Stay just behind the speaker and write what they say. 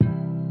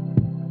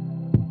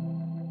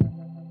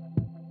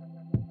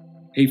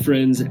Hey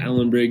friends,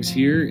 Alan Briggs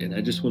here, and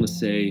I just want to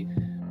say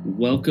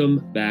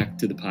welcome back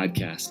to the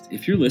podcast.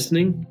 If you're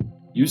listening,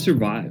 you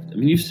survived.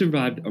 You've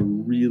survived a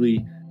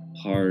really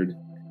hard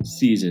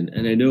season,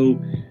 and I know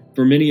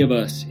for many of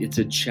us, it's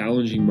a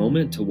challenging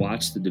moment to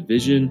watch the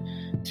division,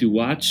 to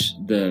watch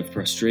the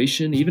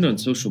frustration, even on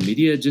social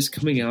media, just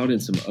coming out in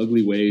some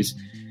ugly ways.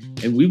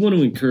 And we want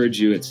to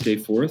encourage you at Stay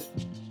Forth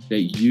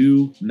that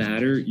you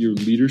matter, your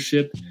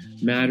leadership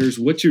matters,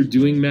 what you're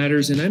doing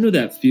matters. And I know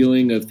that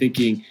feeling of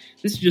thinking,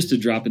 this is just a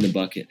drop in the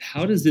bucket.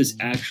 How does this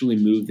actually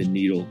move the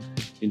needle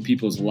in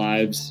people's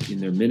lives, in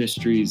their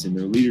ministries, in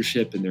their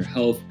leadership, in their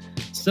health?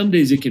 Some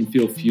days it can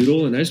feel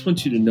futile, and I just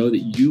want you to know that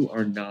you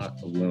are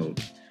not alone.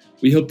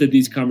 We hope that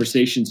these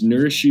conversations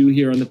nourish you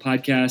here on the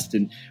podcast,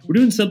 and we're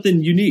doing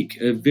something unique,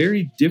 a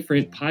very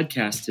different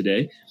podcast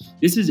today.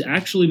 This is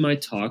actually my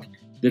talk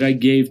that I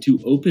gave to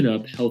open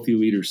up Healthy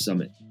Leaders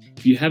Summit.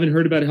 If you haven't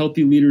heard about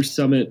Healthy Leaders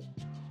Summit,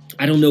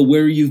 I don't know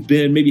where you've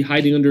been, maybe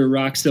hiding under a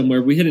rock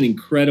somewhere. We had an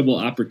incredible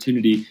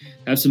opportunity to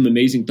have some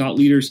amazing thought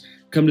leaders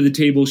come to the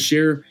table,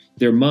 share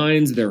their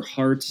minds, their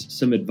hearts,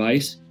 some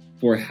advice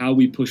for how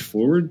we push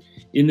forward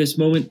in this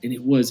moment. And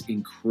it was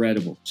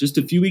incredible. Just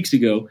a few weeks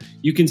ago,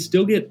 you can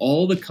still get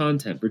all the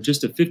content for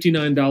just a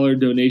 $59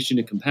 donation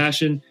to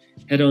Compassion.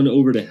 Head on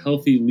over to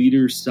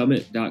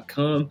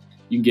healthyleaderssummit.com.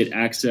 You can get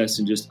access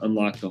and just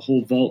unlock the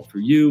whole vault for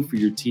you, for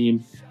your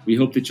team. We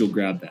hope that you'll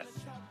grab that.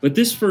 But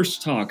this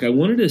first talk, I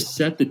wanted to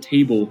set the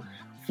table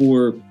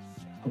for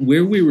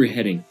where we were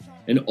heading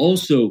and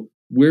also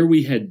where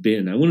we had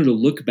been. I wanted to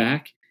look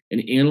back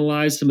and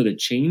analyze some of the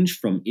change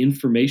from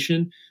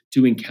information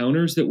to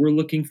encounters that we're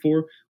looking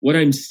for, what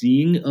I'm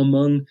seeing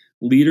among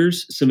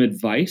leaders, some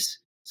advice,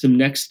 some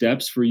next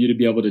steps for you to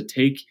be able to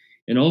take.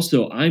 And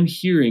also, I'm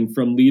hearing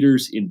from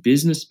leaders in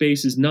business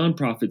spaces,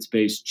 nonprofit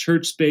space,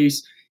 church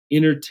space,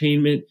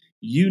 entertainment,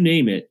 you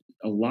name it.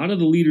 A lot of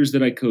the leaders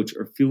that I coach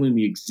are feeling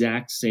the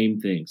exact same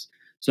things.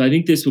 So I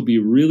think this will be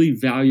really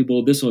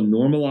valuable. This will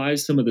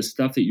normalize some of the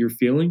stuff that you're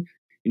feeling.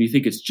 And you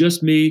think it's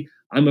just me,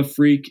 I'm a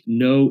freak.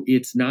 No,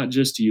 it's not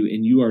just you,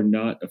 and you are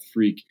not a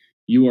freak.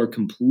 You are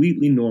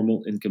completely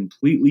normal and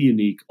completely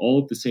unique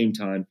all at the same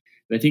time.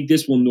 And I think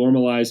this will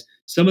normalize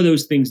some of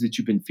those things that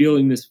you've been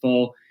feeling this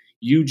fall.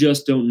 You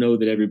just don't know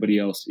that everybody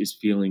else is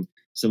feeling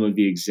some of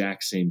the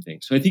exact same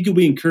things. So I think you'll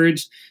be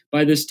encouraged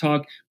by this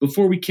talk.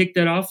 Before we kick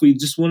that off, we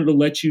just wanted to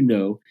let you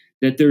know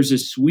that there's a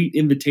sweet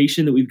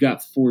invitation that we've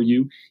got for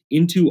you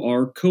into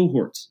our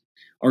cohorts.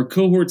 Our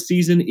cohort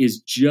season is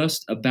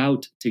just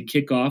about to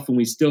kick off, and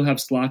we still have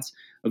slots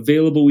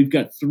available. We've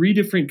got 3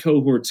 different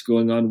cohorts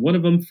going on, one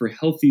of them for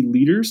healthy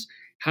leaders.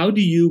 How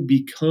do you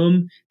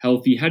become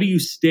healthy? How do you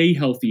stay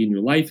healthy in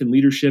your life and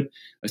leadership?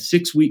 A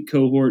 6-week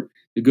cohort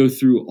to go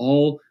through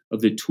all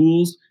of the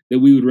tools that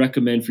we would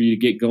recommend for you to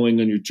get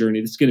going on your journey.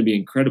 This is going to be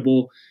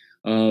incredible.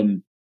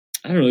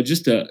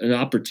 Just an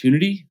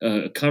opportunity,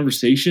 a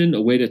conversation,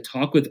 a way to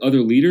talk with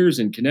other leaders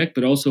and connect,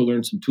 but also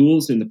learn some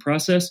tools in the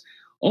process.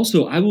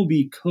 Also, I will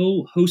be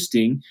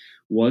co-hosting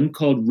one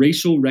called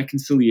Racial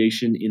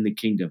Reconciliation in the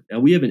Kingdom. Now,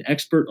 we have an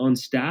expert on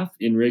staff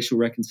in racial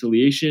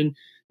reconciliation,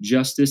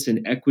 justice,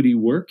 and equity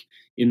work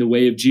in the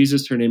way of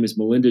Jesus. Her name is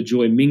Melinda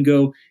Joy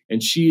Mingo,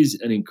 and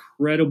she's an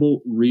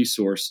incredible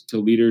resource to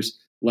leaders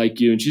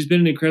like you. And she's been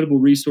an incredible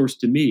resource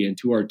to me and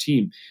to our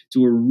team. So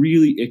we're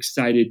really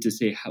excited to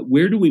say,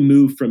 where do we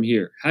move from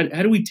here? How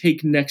do we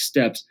take next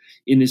steps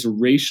in this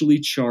racially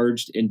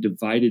charged and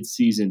divided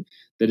season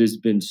that has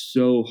been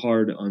so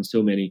hard on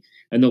so many?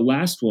 And the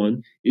last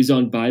one is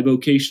on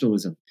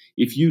bivocationalism.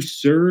 If you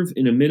serve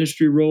in a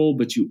ministry role,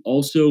 but you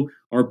also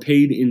are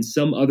paid in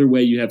some other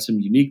way, you have some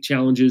unique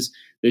challenges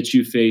that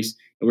you face.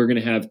 And we're going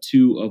to have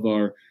 2 of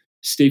our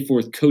Stay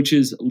Forth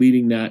coaches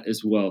leading that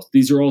as well.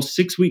 These are all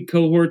 6-week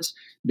cohorts.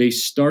 They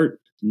start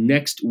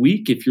next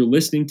week. If you're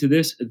listening to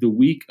this the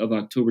week of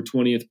October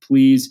 20th,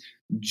 please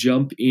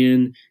jump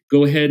in.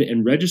 Go ahead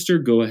and register.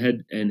 Go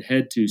ahead and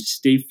head to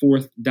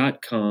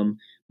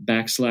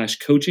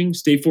stayforth.com/coaching.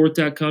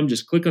 Stayforth.com.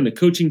 Just click on the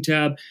coaching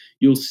tab.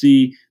 You'll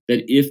see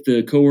that if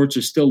the cohorts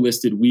are still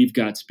listed, we've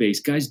got space.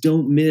 Guys,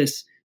 don't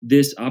miss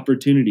this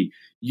opportunity.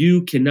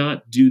 You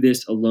cannot do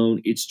this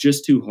alone. It's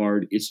just too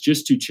hard. It's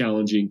just too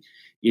challenging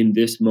in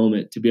this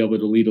moment to be able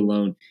to lead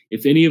alone.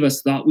 If any of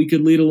us thought we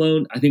could lead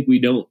alone, I think we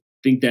don't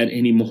think that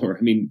anymore.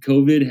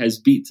 COVID has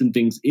beat some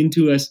things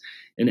into us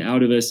and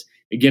out of us.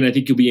 Again, I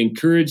think you'll be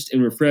encouraged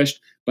and refreshed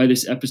by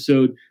this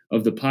episode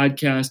of the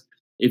podcast.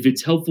 If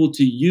it's helpful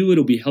to you,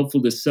 it'll be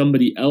helpful to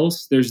somebody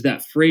else. There's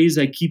that phrase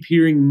I keep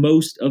hearing,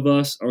 most of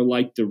us are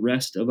like the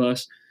rest of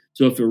us.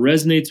 So if it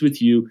resonates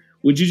with you,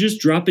 would you just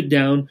drop it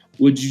down?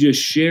 Would you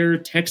just share,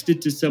 text it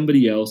to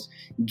somebody else?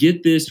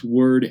 Get this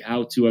word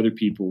out to other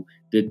people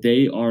that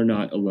they are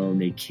not alone.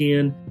 They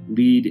can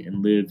lead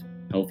and live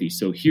healthy.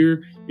 So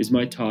here is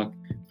my talk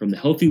from the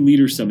Healthy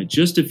Leaders Summit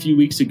just a few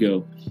weeks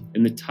ago.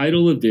 And the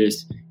title of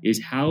this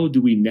is How Do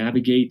We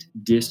Navigate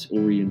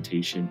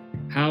Disorientation?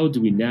 How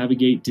do we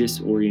navigate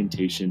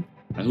disorientation?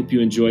 I hope you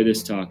enjoy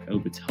this talk. I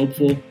hope it's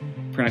helpful,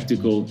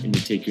 practical, and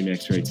you take your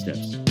next right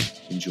steps.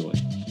 Enjoy.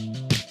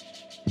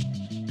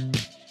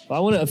 I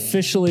want to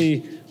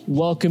officially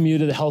welcome you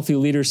to the Healthy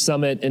Leaders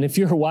Summit. And if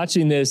you're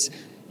watching this,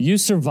 you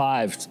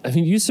survived. I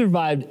mean, you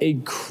survived a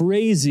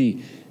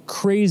crazy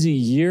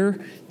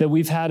year that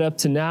we've had up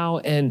to now.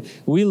 And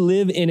we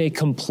live in a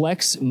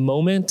complex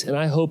moment. And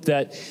I hope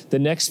that the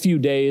next few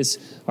days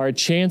are a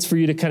chance for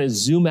you to kind of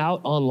zoom out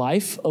on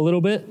life a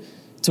little bit,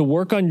 to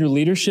work on your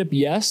leadership,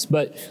 yes,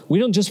 but we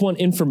don't just want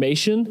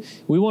information.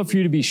 We want for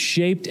you to be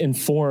shaped and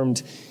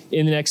formed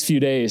in the next few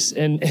days.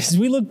 And as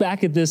we look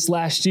back at this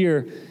last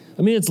year,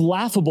 I mean, it's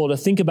laughable to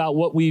think about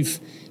what we've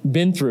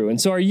been through. And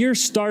so our year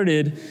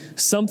started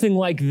something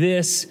like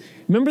this.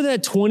 Remember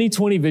that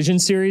 2020 Vision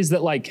series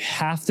that like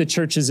half the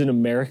churches in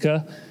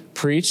America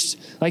preached?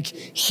 Like,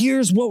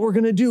 here's what we're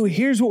going to do.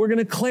 Here's what we're going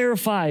to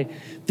clarify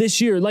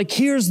this year. Like,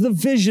 here's the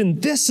vision.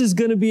 This is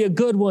going to be a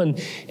good one.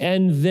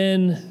 And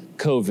then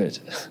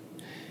COVID.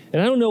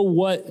 And I don't know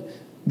what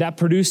that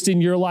produced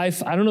in your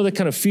life. I don't know the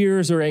kind of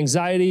fears or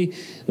anxiety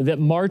that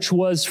March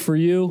was for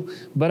you,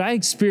 but I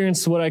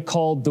experienced what I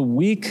called the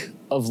week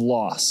of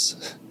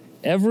loss.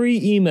 Every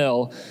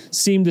email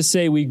seemed to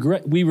say, we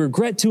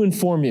regret to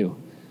inform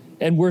you,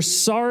 and we're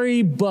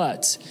sorry,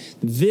 but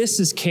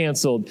this is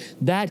canceled.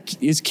 That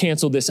is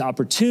canceled. This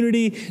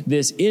opportunity,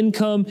 this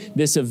income,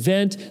 this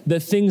event, the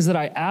things that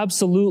I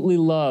absolutely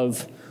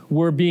love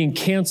were being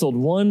canceled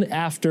one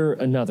after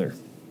another.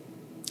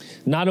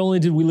 Not only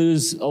did we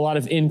lose a lot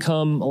of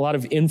income, a lot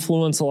of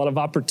influence, a lot of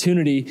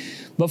opportunity,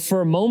 but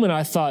for a moment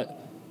I thought,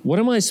 what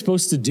am I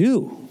supposed to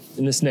do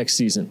in this next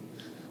season?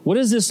 What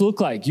does this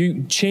look like?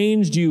 You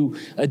changed, you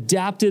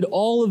adapted,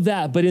 all of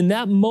that. But in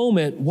that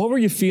moment, what were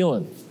you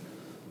feeling?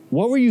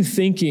 What were you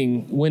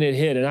thinking when it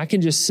hit? And I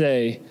can just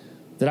say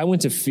that I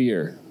went to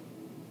fear.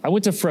 I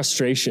went to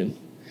frustration.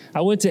 I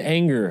went to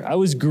anger. I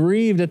was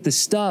grieved at the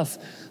stuff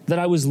that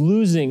I was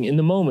losing in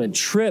the moment.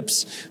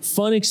 Trips,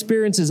 fun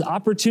experiences,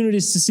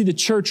 opportunities to see the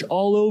church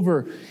all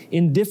over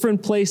in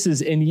different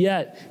places. And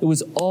yet it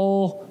was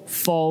all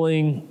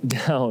falling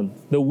down.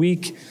 The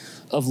week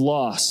of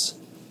loss.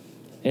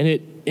 And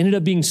it ended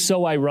up being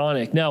so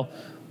ironic. Now,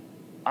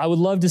 I would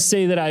love to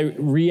say that I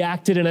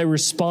reacted and I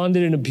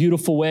responded in a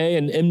beautiful way.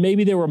 And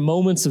maybe there were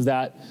moments of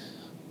that.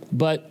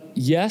 But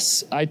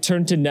yes, I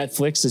turned to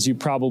Netflix, as you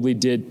probably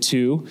did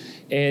too.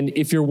 And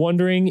if you're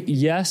wondering,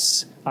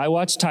 yes, I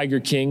watched Tiger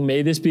King.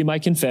 May this be my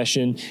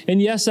confession.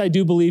 And yes, I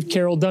do believe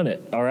Carol done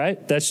it. All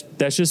right. That's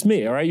just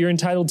me. All right. You're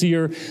entitled to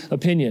your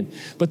opinion.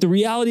 But the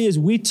reality is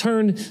we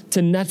turned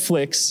to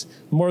Netflix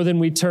more than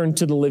we turned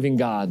to the living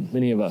God,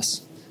 many of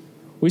us.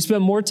 We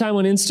spent more time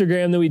on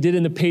Instagram than we did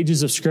in the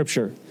pages of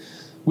Scripture.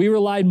 We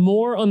relied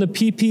more on the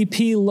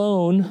PPP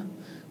loan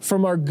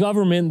from our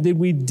government than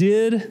we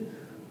did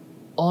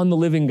on the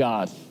living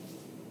God.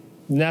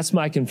 And that's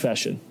my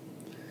confession.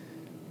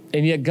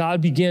 And yet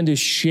God began to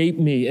shape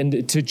me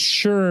and to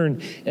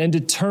churn and to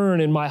turn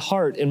in my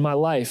heart, in my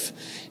life.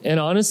 And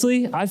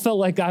honestly, I felt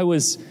like I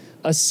was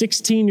a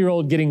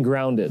 16-year-old getting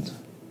grounded.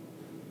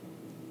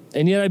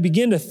 And yet I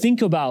began to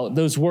think about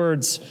those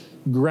words,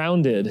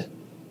 grounded.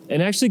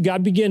 And actually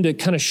God began to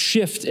kind of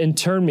shift and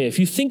turn me. If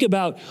you think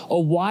about a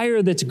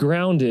wire that's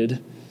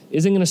grounded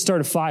isn't going to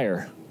start a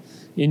fire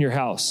in your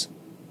house.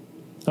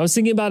 I was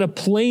thinking about a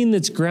plane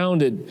that's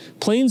grounded.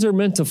 Planes are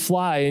meant to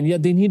fly, and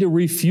yet they need to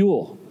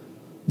refuel.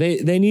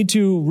 They need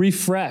to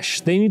refresh.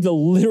 They need to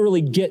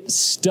literally get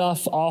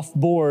stuff off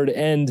board,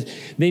 and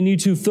they need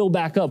to fill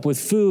back up with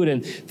food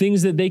and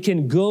things that they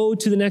can go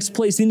to the next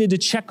place. They need to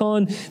check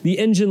on the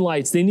engine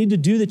lights. They need to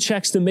do the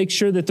checks to make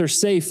sure that they're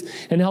safe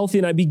and healthy.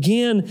 And I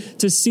began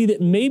to see that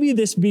maybe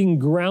this being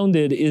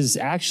grounded is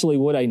actually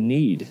what I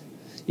need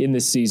in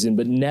this season,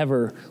 but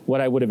never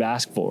what I would have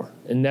asked for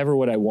and never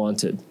what I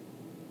wanted.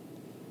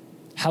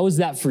 How is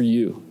that for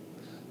you?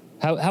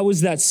 How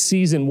was that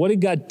season? What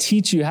did God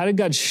teach you? How did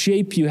God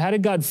shape you? How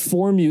did God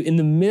form you? In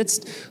the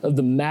midst of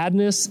the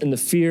madness and the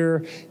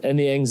fear and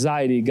the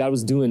anxiety, God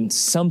was doing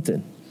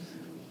something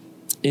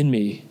in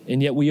me.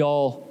 And yet we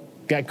all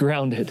got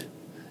grounded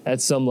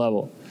at some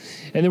level.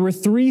 And there were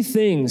three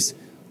things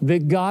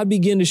that God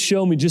began to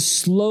show me just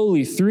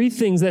slowly, three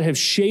things that have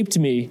shaped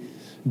me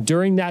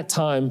during that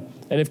time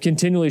and have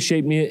continually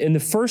shaped me. And the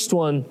first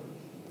one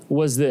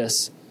was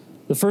this.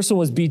 The first one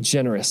was be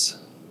generous.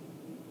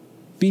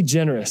 Be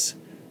generous.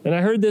 And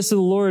I heard this of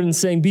the Lord and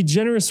saying, be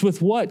generous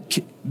with what?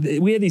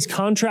 We had these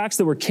contracts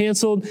that were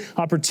canceled,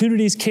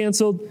 opportunities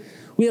canceled.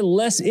 We had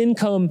less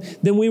income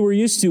than we were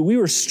used to. We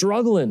were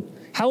struggling.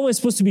 How am I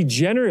supposed to be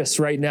generous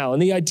right now?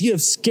 And the idea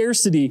of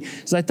scarcity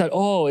is I thought,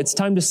 it's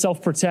time to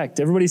self-protect.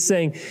 Everybody's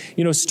saying,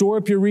 store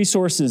up your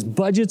resources.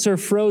 Budgets are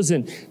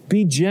frozen.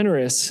 Be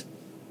generous.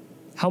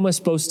 How am I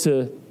supposed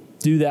to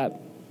do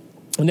that?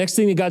 The next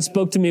thing that God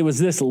spoke to me was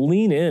this: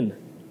 lean in.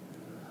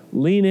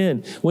 Lean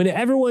in. When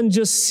everyone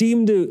just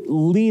seemed to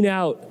lean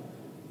out,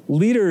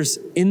 leaders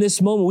in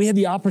this moment, we had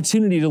the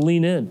opportunity to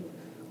lean in.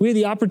 We had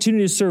the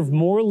opportunity to serve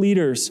more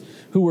leaders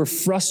who were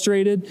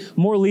frustrated,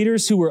 more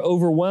leaders who were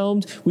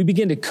overwhelmed. We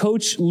began to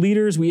coach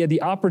leaders. We had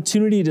the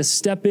opportunity to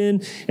step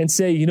in and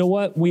say, you know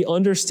what? We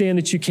understand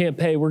that you can't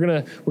pay. We're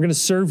gonna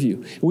serve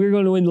you. We're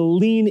going to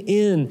lean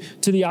in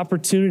to the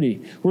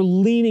opportunity. We're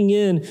leaning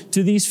in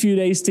to these few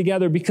days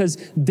together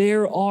because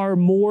there are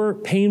more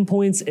pain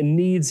points and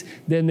needs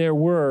than there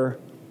were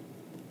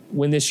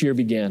when this year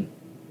began.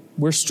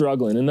 We're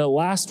struggling. And the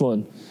last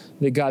one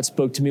that God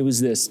spoke to me was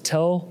this: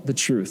 tell the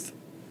truth.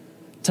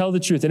 Tell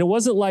the truth. And it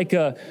wasn't like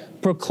a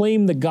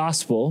proclaim the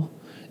gospel.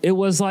 It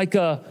was like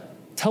a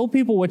tell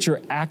people what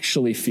you're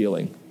actually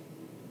feeling.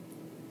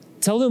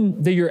 Tell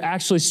them that you're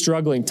actually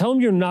struggling. Tell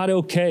them you're not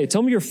okay.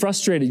 Tell them you're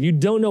frustrated. You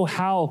don't know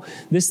how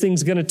this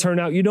thing's going to turn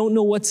out. You don't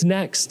know what's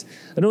next.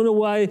 I don't know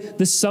why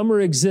the summer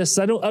exists.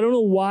 I don't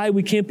know why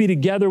we can't be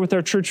together with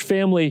our church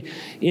family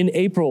in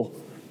April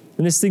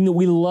and this thing that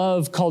we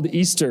love called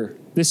Easter,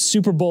 this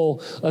Super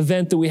Bowl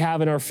event that we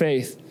have in our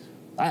faith.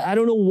 I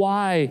don't know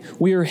why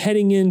we are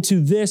heading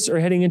into this or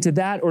heading into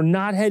that or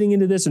not heading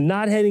into this or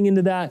not heading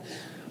into that.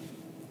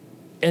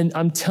 And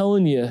I'm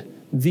telling you,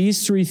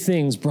 these three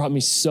things brought me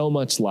so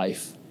much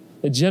life.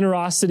 The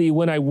generosity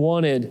when I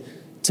wanted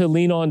to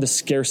lean on to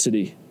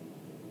scarcity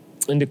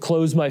and to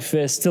close my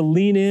fist, to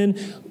lean in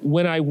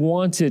when I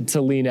wanted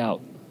to lean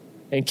out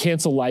and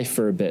cancel life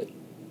for a bit.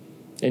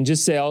 And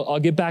just say, I'll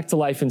get back to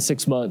life in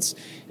 6 months.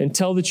 And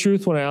tell the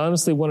truth when I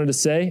honestly wanted to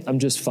say, I'm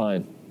just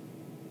fine.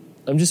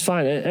 I'm just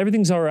fine.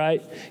 Everything's all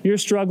right. You're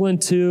struggling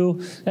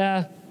too.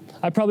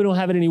 I probably don't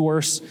have it any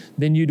worse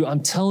than you do.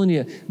 I'm telling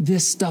you,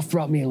 this stuff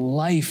brought me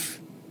life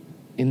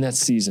in that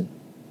season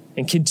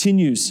and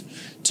continues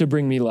to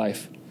bring me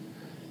life.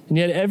 And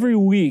yet every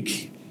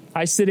week,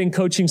 I sit in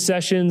coaching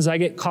sessions, I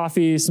get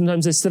coffee,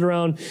 sometimes I sit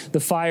around the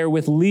fire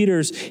with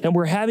leaders, and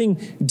we're having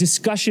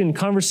discussion,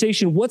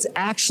 conversation, what's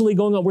actually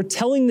going on. We're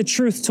telling the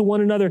truth to one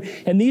another,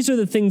 and these are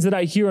the things that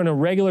I hear on a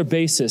regular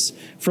basis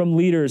from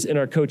leaders in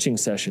our coaching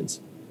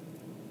sessions.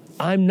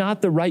 I'm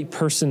not the right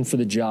person for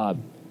the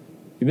job.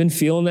 You've been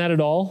feeling that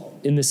at all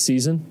in this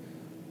season?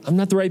 I'm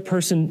not the right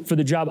person for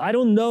the job. I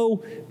don't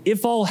know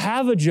if I'll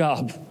have a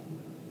job.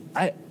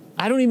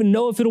 I don't even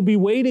know if it'll be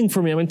waiting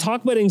for me. I mean,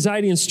 talk about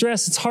anxiety and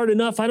stress. It's hard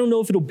enough. I don't know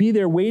if it'll be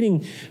there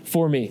waiting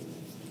for me.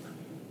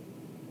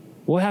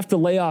 We'll have to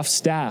lay off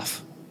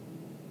staff.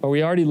 Or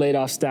we already laid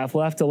off staff.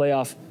 We'll have to lay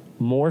off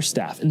more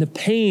staff. And the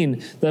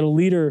pain that a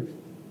leader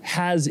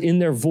has in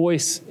their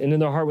voice and in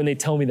their heart when they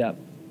tell me that.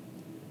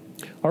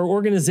 Our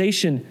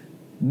organization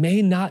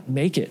may not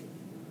make it.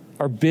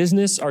 Our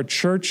business, our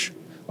church,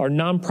 our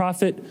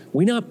nonprofit,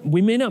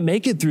 we may not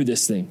make it through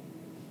this thing.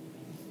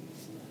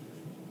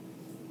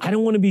 I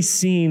don't want to be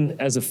seen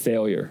as a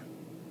failure.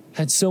 I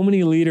had so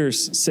many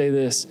leaders say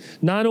this.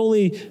 Not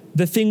only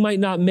the thing might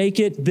not make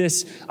it,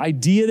 this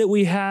idea that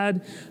we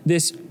had,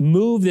 this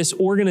move, this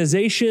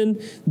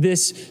organization,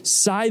 this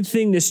side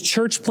thing, this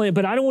church plant,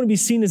 but I don't want to be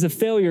seen as a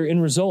failure in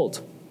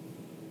result.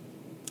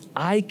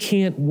 I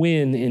can't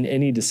win in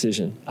any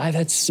decision. I've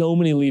had so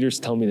many leaders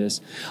tell me this.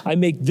 I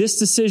make this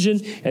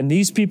decision and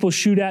these people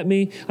shoot at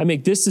me. I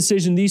make this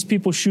decision, these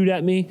people shoot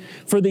at me.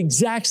 For the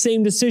exact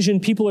same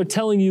decision, people are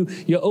telling you,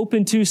 you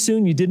opened too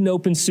soon, you didn't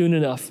open soon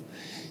enough.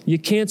 You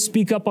can't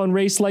speak up on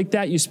race like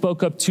that, you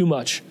spoke up too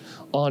much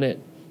on it.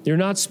 You're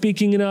not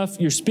speaking enough,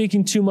 you're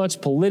speaking too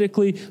much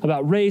politically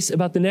about race,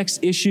 about the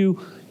next issue.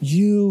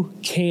 You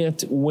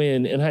can't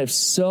win. And I have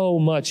so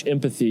much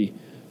empathy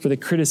for the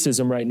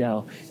criticism right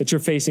now that you're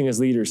facing as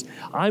leaders.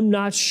 I'm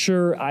not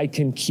sure I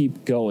can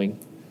keep going.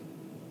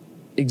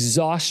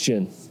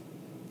 Exhaustion,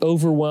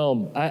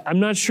 overwhelm. I'm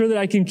not sure that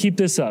I can keep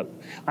this up.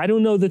 I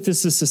don't know that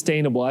this is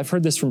sustainable. I've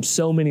heard this from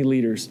so many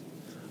leaders.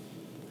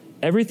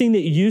 Everything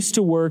that used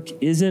to work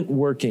isn't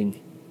working.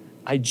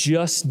 I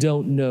just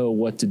don't know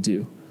what to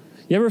do.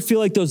 You ever feel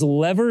like those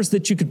levers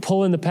that you could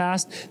pull in the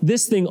past?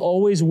 This thing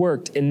always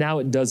worked and now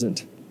it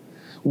doesn't.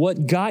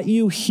 What got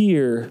you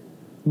here,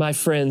 my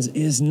friends,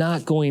 is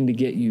not going to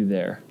get you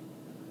there.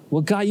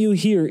 What got you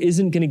here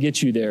isn't going to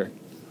get you there.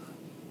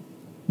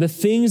 The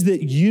things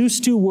that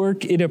used to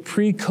work in a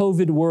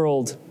pre-COVID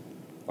world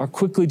are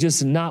quickly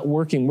just not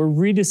working. We're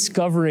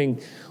rediscovering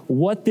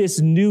what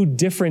this new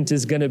different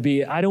is going to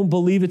be. I don't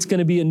believe it's going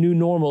to be a new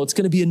normal. It's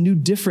going to be a new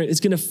different. It's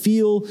going to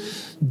feel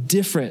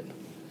different.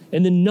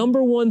 And the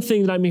number one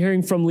thing that I'm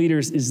hearing from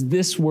leaders is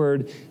this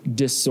word,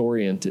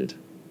 disoriented.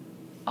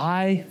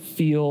 I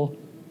feel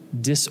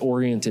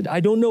disoriented.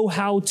 I don't know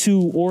how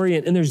to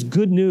orient. And there's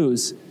good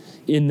news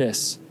in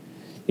this,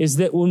 is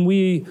that when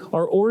we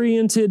are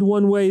oriented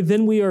one way,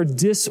 then we are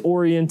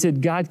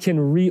disoriented. God can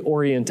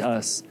reorient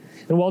us.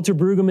 And Walter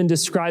Brueggemann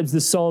describes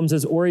the Psalms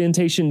as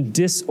orientation,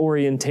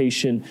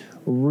 disorientation,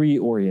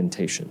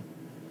 reorientation.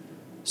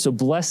 So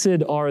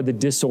blessed are the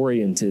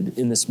disoriented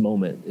in this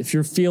moment. If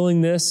you're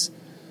feeling this,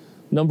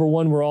 number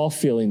one, we're all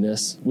feeling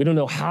this. We don't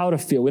know how to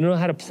feel. We don't know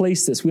how to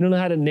place this. We don't know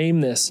how to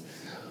name this.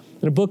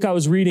 In a book I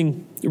was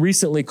reading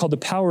recently called The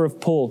Power of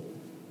Pull,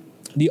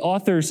 the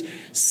authors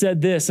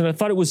said this, and I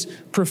thought it was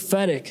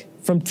prophetic.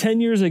 from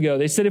 10 years ago.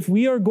 They said if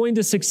we are going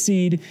to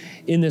succeed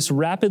in this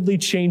rapidly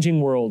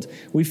changing world,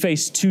 we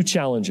face two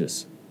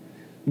challenges: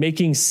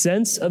 making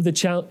sense of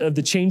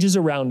the changes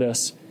around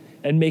us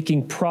and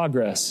making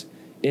progress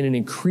in an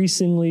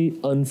increasingly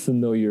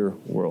unfamiliar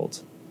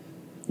world.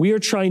 We are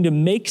trying to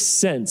make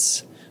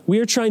sense. We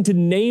are trying to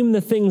name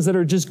the things that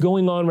are just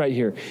going on right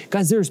here.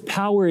 Guys, there's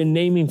power in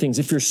naming things.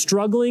 If you're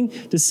struggling,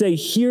 to say,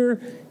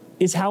 here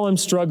is how I'm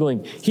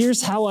struggling.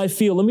 Here's how I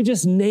feel. Let me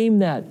just name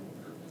that.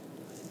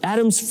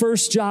 Adam's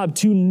first job,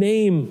 to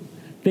name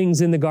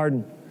things in the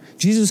garden.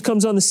 Jesus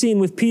comes on the scene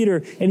with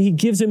Peter, and he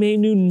gives him a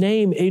new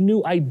name, a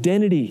new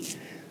identity.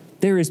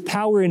 There is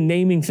power in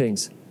naming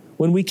things.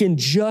 When we can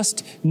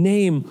just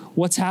name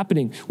what's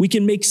happening, we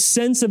can make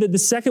sense of it. The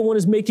second one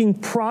is making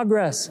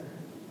progress.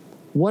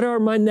 What are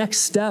my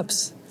next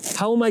steps?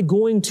 How am I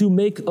going to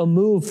make a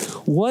move?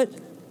 What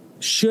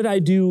should I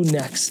do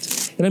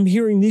next? And I'm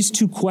hearing these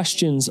two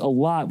questions a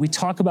lot. We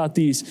talk about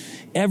these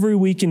every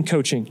week in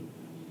coaching.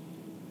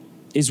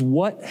 Is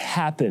what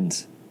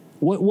happened?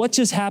 What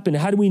just happened?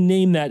 How do we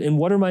name that? And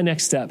what are my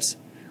next steps?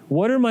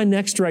 What are my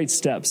next right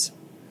steps?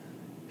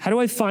 How do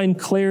I find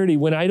clarity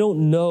when I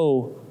don't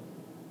know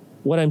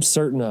what I'm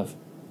certain of?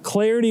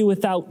 Clarity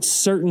without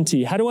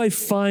certainty. How do I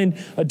find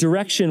a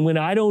direction when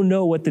I don't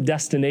know what the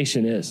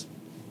destination is?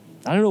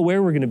 I don't know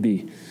where we're going to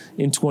be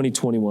in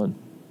 2021.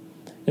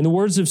 And the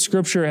words of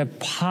Scripture have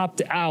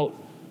popped out.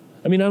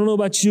 I mean, I don't know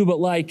about you, but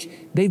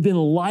they've been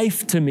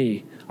life to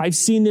me. I've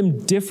seen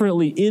them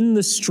differently in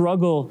the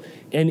struggle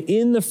and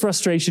in the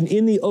frustration,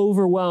 in the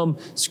overwhelm.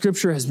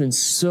 Scripture has been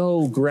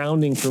so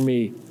grounding for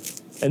me.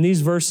 And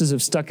these verses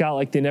have stuck out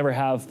like they never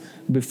have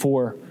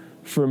before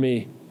for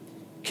me.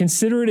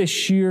 Consider it a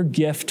sheer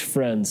gift,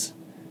 friends,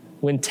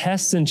 when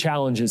tests and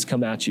challenges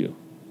come at you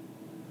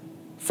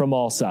from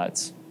all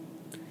sides.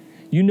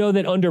 You know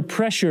that under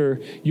pressure,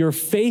 your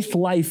faith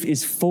life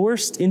is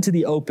forced into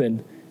the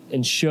open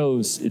and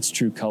shows its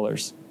true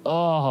colors.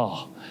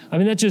 Oh,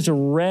 that just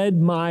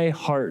read my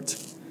heart.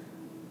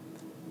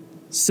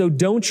 So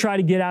don't try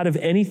to get out of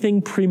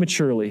anything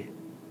prematurely.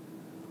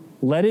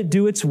 Let it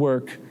do its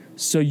work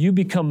so you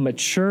become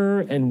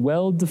mature and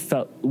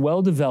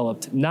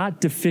well-developed,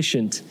 not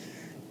deficient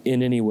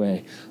in any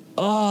way.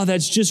 Oh,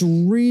 that's just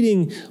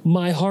reading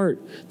my heart.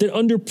 That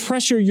under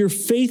pressure, your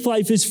faith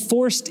life is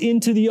forced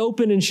into the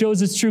open and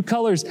shows its true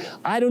colors.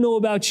 I don't know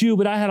about you,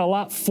 but I had a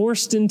lot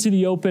forced into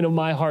the open of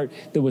my heart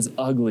that was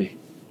ugly.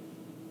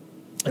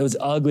 It was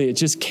ugly. It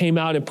just came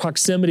out in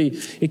proximity.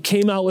 It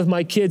came out with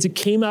my kids. It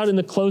came out in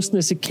the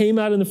closeness. It came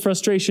out in the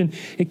frustration.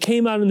 It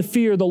came out in the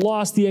fear, the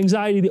loss, the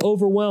anxiety, the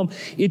overwhelm.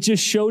 It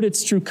just showed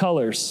its true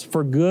colors,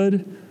 for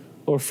good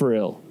or for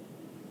ill.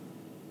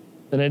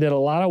 And I did a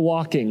lot of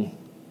walking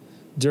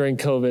during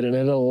COVID, and I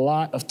did a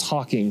lot of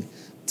talking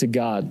to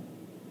God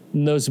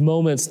in those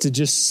moments to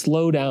just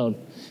slow down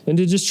and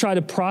to just try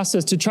to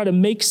process, to try to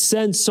make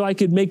sense so I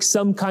could make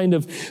some kind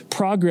of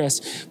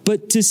progress.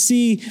 But to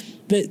see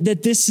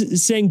that this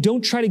is saying,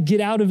 don't try to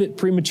get out of it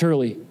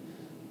prematurely.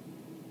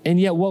 And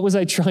yet, what was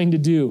I trying to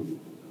do?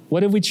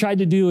 What have we tried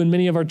to do in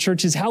many of our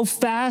churches? How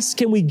fast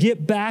can we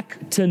get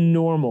back to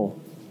normal?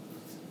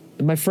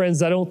 And my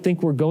friends, I don't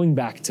think we're going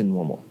back to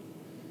normal.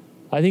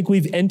 I think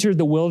we've entered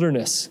the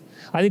wilderness.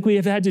 I think we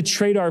have had to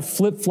trade our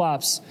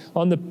flip-flops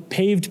on the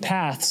paved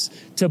paths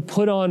to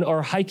put on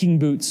our hiking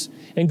boots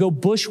and go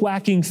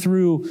bushwhacking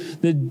through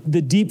the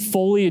deep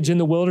foliage in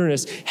the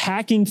wilderness,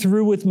 hacking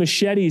through with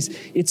machetes.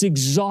 It's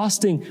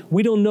exhausting.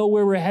 We don't know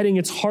where we're heading.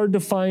 It's hard to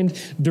find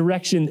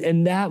direction.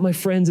 And that, my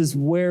friends, is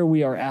where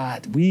we are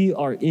at. We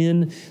are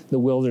in the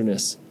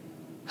wilderness.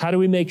 How do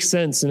we make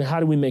sense and how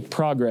do we make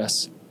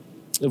progress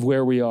of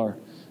where we are?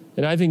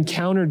 And I've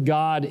encountered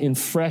God in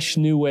fresh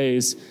new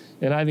ways,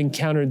 and I've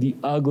encountered the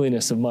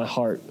ugliness of my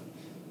heart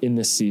in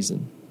this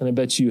season. And I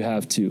bet you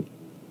have too.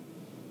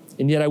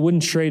 And yet I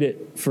wouldn't trade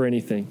it for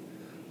anything.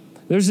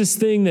 There's this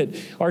thing that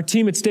our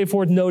team at Stay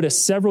Forth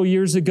noticed several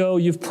years ago.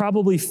 You've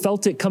probably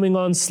felt it coming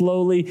on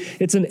slowly.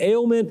 It's an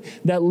ailment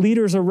that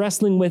leaders are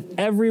wrestling with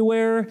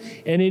everywhere,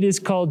 and it is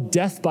called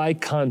death by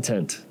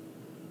content.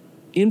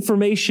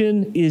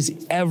 Information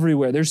is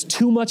everywhere. There's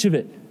too much of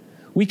it.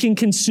 We can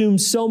consume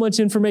so much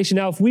information.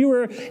 Now, if we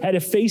were at a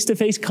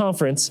face-to-face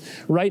conference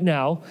right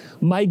now,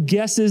 my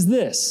guess is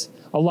this.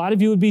 A lot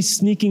of you would be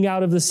sneaking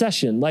out of the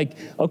session.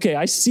 Okay,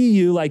 I see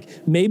you.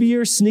 Maybe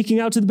you're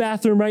sneaking out to the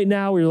bathroom right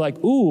now where you're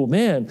like, ooh,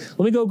 man, let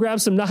me go grab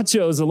some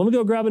nachos or let me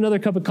go grab another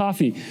cup of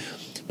coffee.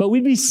 But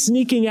we'd be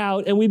sneaking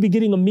out and we'd be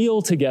getting a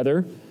meal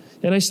together.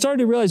 And I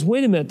started to realize,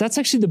 wait a minute, that's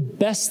actually the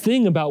best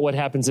thing about what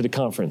happens at a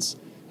conference.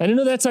 And I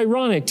know that's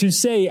ironic to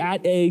say at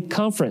a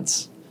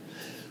conference.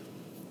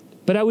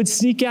 But I would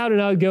sneak out and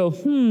I would go,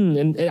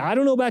 and I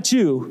don't know about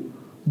you,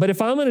 but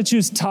if I'm going to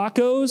choose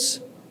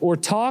tacos or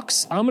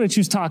talks, I'm going to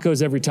choose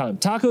tacos every time.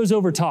 Tacos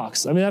over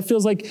talks. That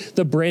feels like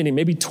the branding,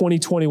 maybe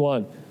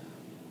 2021.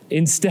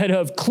 Instead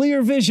of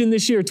clear vision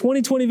this year,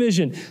 2020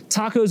 vision,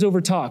 tacos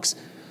over talks.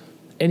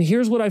 And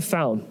here's what I've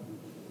found,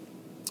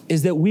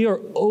 is that we are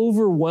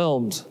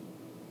overwhelmed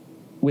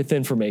with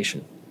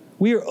information.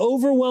 We are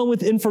overwhelmed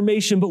with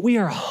information, but we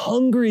are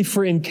hungry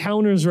for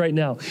encounters right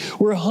now.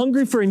 We're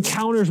hungry for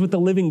encounters with the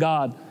living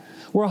God.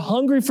 We're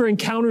hungry for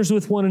encounters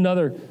with one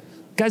another.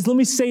 Guys, let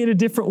me say it a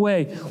different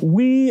way.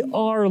 We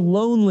are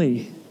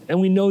lonely,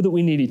 and we know that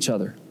we need each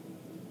other.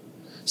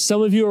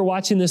 Some of you are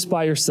watching this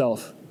by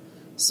yourself.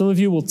 Some of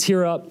you will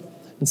tear up,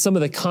 and some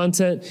of the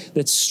content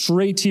that's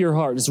straight to your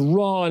heart. It's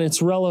raw and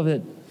it's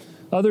relevant.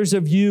 Others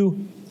of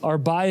you are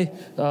by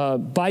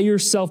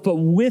yourself, but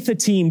with a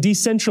team,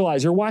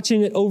 decentralized. You're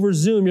watching it over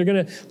Zoom. You're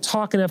going to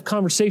talk and have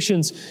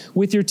conversations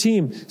with your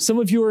team. Some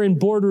of you are in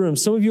boardrooms.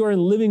 Some of you are in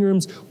living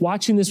rooms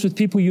watching this with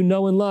people you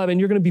know and love, and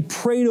you're going to be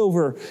prayed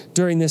over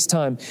during this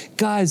time.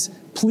 Guys,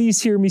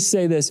 please hear me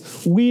say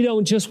this. We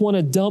don't just want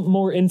to dump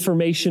more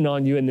information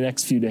on you in the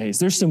next few days.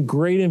 There's some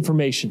great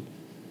information,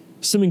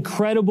 some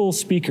incredible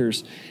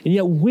speakers, and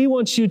yet we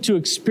want you to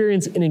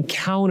experience an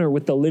encounter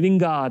with the living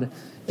God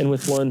and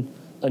with one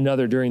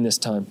another during this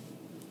time.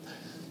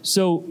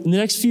 So in the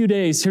next few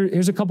days,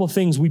 here's a couple of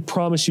things we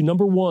promise you.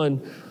 Number one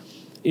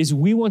is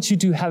we want you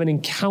to have an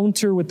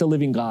encounter with the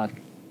living God.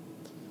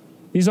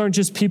 These aren't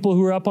just people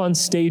who are up on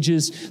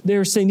stages.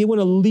 They're saying they want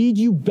to lead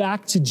you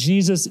back to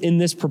Jesus in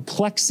this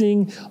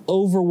perplexing,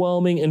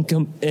 overwhelming,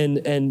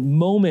 and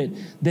moment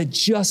that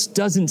just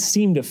doesn't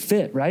seem to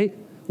fit, right?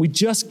 We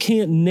just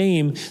can't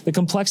name the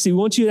complexity. We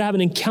want you to have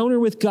an encounter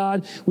with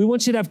God. We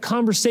want you to have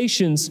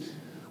conversations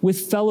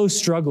with fellow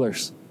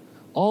strugglers.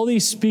 All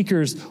these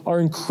speakers are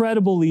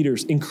incredible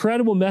leaders,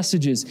 incredible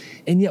messages,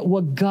 and yet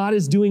what God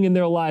is doing in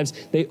their lives,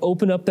 they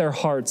open up their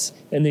hearts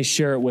and they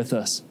share it with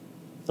us.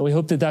 And we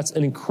hope that that's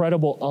an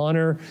incredible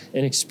honor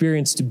and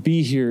experience to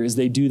be here as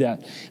they do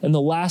that. And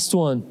the last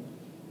one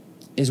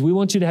is we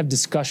want you to have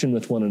discussion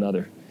with one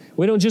another.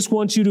 We don't just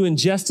want you to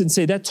ingest and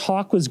say, that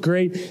talk was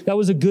great. That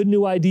was a good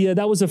new idea.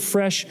 That was a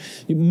fresh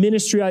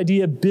ministry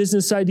idea,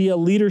 business idea,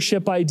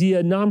 leadership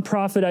idea,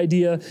 nonprofit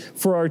idea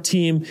for our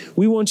team.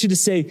 We want you to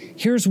say,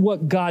 here's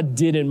what God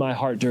did in my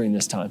heart during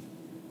this time.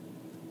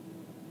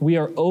 We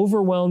are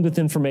overwhelmed with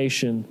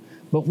information,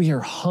 but we are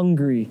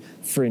hungry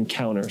for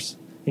encounters.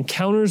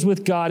 Encounters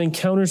with God,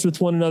 encounters with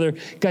one another.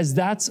 Guys,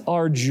 that's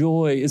our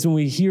joy, is when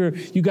we hear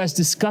you guys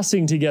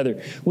discussing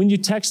together. When you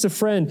text a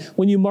friend,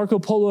 when you Marco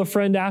Polo a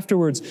friend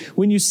afterwards,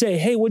 when you say,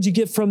 hey, what'd you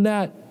get from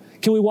that?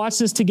 Can we watch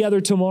this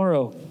together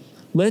tomorrow?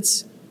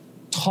 Let's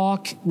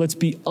talk. Let's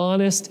be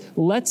honest.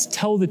 Let's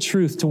tell the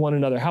truth to one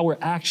another, how we're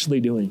actually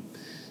doing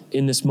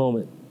in this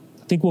moment.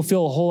 I think we'll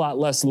feel a whole lot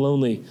less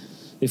lonely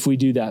if we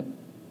do that.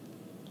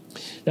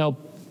 Now,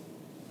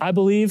 I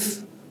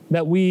believe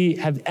that we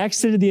have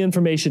exited the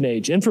information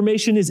age.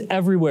 Information is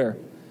everywhere.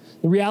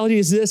 The reality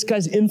is this,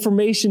 guys,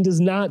 information does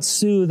not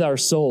soothe our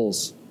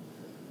souls.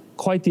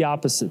 Quite the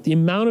opposite. The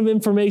amount of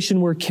information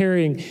we're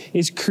carrying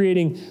is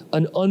creating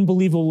an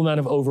unbelievable amount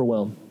of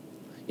overwhelm.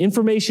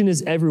 Information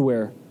is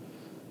everywhere.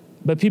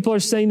 But people are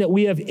saying that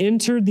we have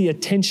entered the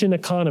attention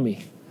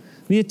economy.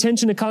 The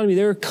attention economy,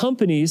 there are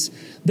companies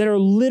that are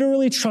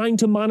literally trying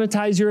to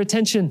monetize your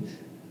attention.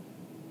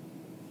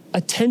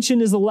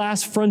 Attention is the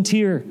last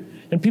frontier.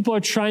 And people are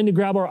trying to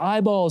grab our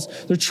eyeballs.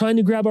 They're trying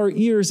to grab our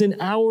ears and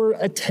our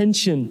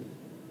attention.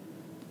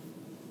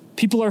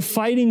 People are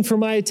fighting for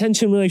my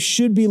attention when I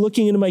should be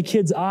looking into my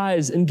kids'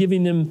 eyes and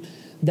giving them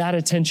that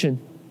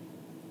attention.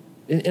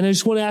 And I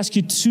just want to ask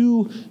you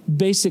two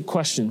basic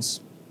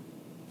questions.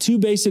 Two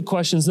basic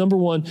questions. Number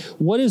one,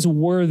 what is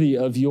worthy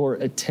of your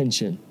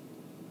attention?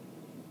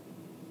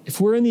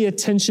 If we're in the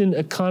attention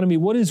economy,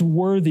 what is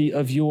worthy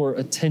of your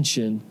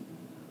attention?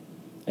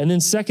 And then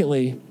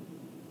secondly,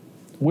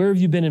 where have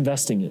you been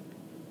investing it?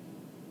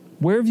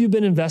 Where have you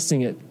been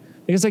investing it?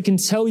 Because I can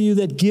tell you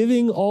that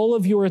giving all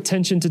of your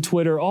attention to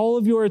Twitter, all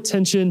of your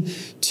attention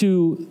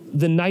to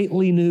the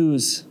nightly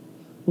news,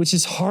 which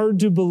is hard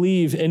to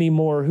believe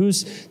anymore,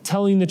 who's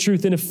telling the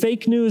truth? In a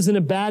fake news, in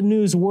a bad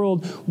news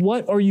world,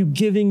 what are you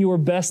giving your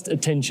best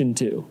attention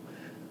to?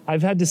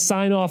 I've had to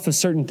sign off of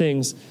certain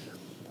things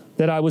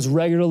that I was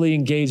regularly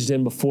engaged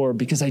in before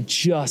because I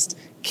just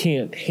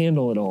can't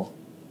handle it all.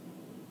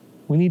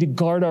 We need to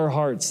guard our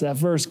hearts. That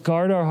verse,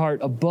 guard our heart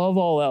above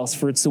all else,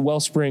 for it's the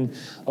wellspring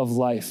of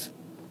life.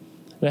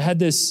 And I had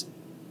this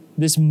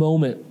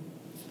moment,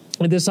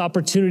 this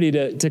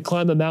opportunity to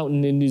climb a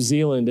mountain in New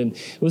Zealand. And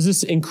it was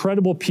this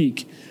incredible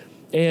peak.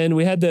 And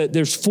we had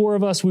there's four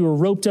of us. We were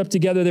roped up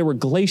together. There were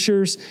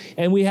glaciers.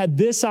 And we had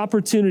this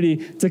opportunity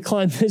to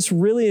climb this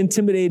really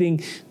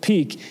intimidating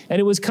peak. And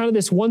it was kind of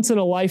this once in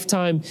a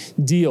lifetime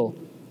deal.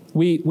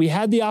 We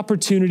had the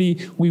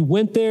opportunity. We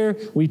went there.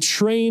 We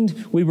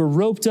trained. We were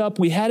roped up.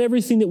 We had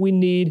everything that we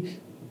need.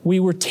 We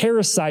were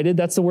terror-sighted.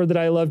 That's the word that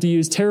I love to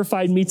use.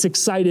 Terrified meets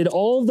excited.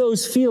 All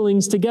those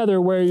feelings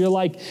together where you're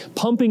like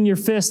pumping your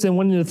fist and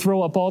wanting to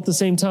throw up all at the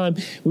same time.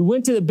 We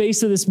went to the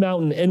base of this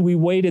mountain and we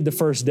waited the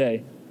first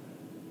day.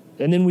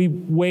 And then we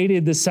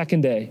waited the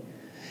second day.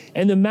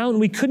 And the mountain,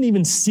 we couldn't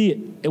even see it.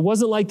 It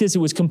wasn't like this. It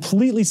was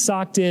completely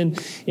socked in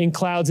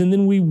clouds. And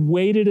then we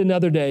waited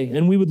another day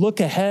and we would look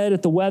ahead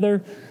at the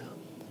weather.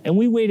 And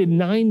we waited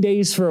 9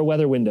 days for a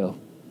weather window.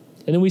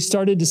 And then we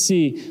started to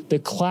see the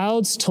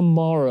clouds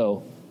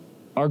tomorrow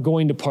are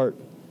going to part.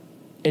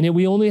 And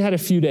we only had a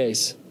few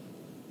days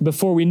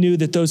before we knew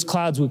that those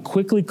clouds would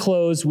quickly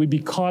close. We'd be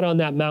caught on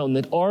that mountain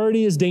that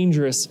already is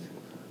dangerous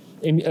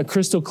in a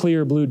crystal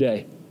clear blue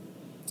day.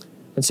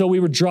 And so we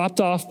were dropped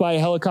off by a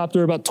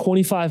helicopter about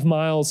 25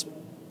 miles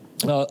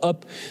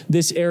up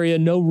this area,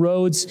 no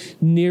roads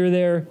near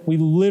there. We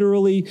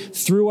literally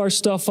threw our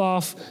stuff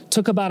off,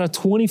 took about a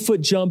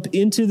 20-foot jump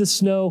into the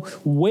snow,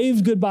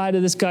 waved goodbye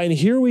to this guy, and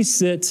here we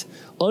sit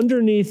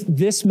underneath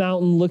this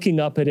mountain looking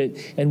up at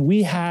it, and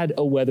we had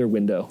a weather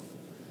window.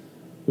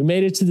 We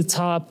made it to the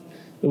top.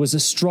 It was a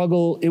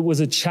struggle. It was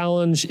a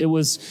challenge. It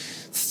was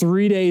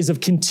 3 days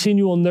of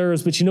continual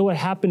nerves. But you know what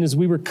happened is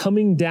we were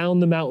coming down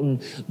the mountain.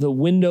 The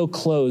window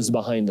closed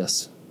behind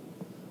us.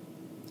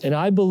 And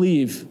I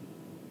believe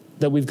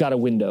that we've got a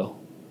window.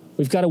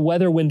 We've got a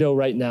weather window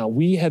right now.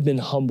 We have been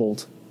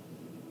humbled.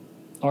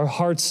 Our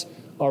hearts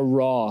are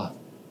raw.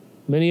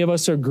 Many of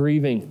us are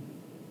grieving.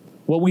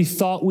 What we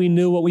thought we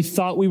knew, what we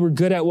thought we were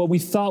good at, what we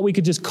thought we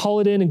could just call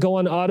it in and go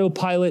on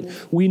autopilot,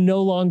 we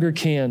no longer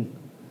can.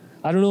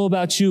 I don't know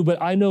about you, but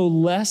I know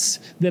less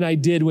than I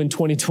did when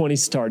 2020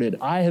 started.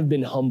 I have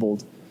been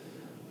humbled.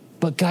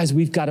 But guys,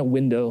 we've got a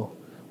window.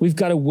 We've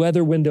got a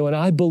weather window, and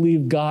I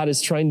believe God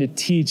is trying to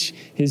teach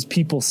his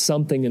people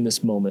something in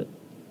this moment.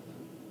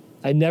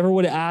 I never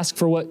would have asked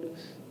for what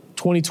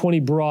 2020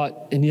 brought,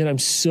 and yet I'm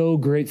so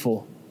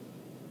grateful.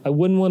 I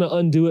wouldn't want to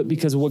undo it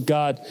because of what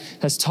God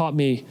has taught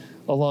me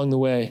along the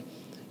way.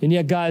 And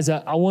yet, guys,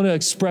 I want to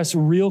express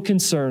real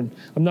concern.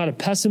 I'm not a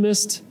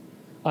pessimist.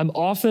 I'm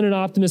often an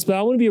optimist, but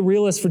I want to be a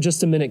realist for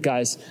just a minute,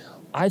 guys.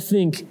 I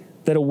think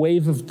that a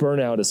wave of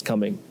burnout is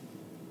coming.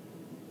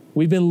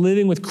 We've been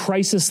living with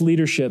crisis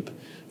leadership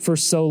for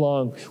so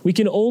long. We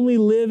can only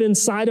live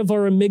inside of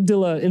our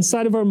amygdala,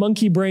 inside of our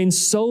monkey brain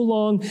so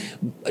long,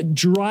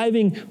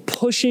 driving,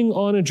 pushing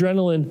on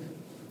adrenaline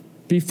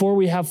before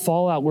we have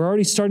fallout. We're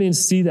already starting to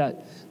see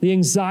that. The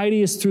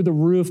anxiety is through the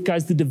roof.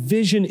 Guys, the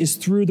division is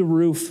through the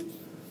roof.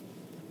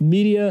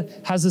 Media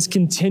has us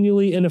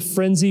continually in a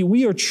frenzy.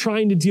 We are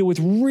trying to deal with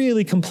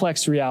really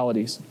complex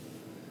realities.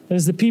 And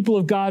as the people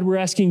of God, we're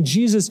asking,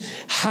 Jesus,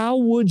 how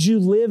would you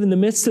live in the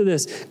midst of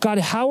this? God,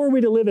 how are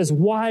we to live as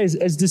wise,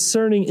 as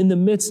discerning in the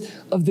midst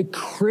of the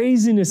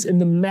craziness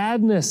and the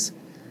madness?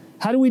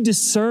 How do we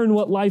discern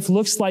what life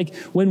looks like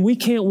when we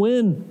can't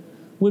win?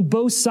 When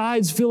both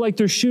sides feel like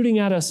they're shooting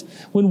at us?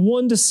 When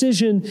one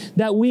decision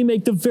that we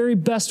make the very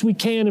best we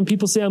can and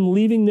people say, I'm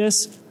leaving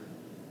this.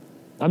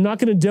 I'm not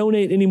going to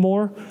donate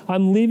anymore.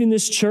 I'm leaving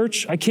this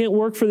church. I can't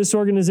work for this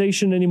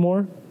organization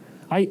anymore.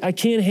 I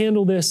can't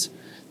handle this.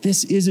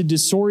 This is a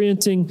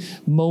disorienting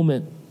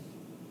moment.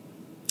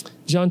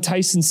 John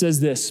Tyson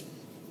says this,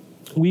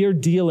 what we are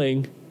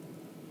dealing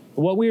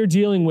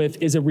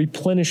with is a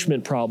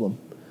replenishment problem.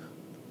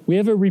 We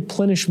have a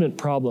replenishment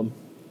problem.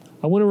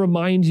 I want to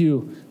remind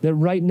you that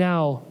right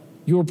now,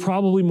 you're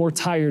probably more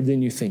tired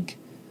than you think.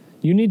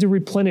 You need to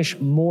replenish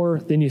more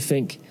than you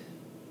think.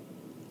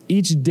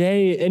 Each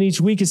day and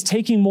each week is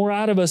taking more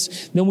out of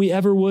us than we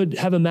ever would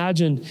have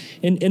imagined.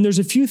 And there's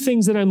a few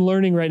things that I'm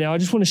learning right now. I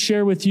just want to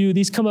share with you.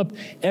 These come up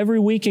every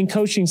week in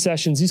coaching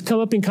sessions. These come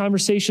up in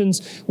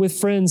conversations with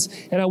friends.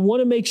 And I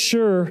want to make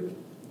sure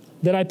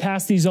that I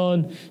pass these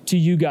on to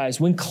you guys.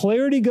 When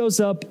clarity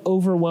goes up,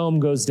 overwhelm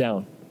goes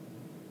down.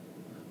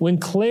 When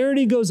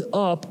clarity goes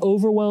up,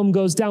 overwhelm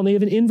goes down. They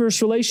have an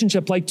inverse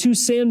relationship, like two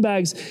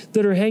sandbags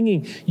that are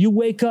hanging. You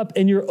wake up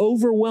and your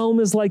overwhelm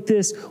is like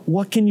this.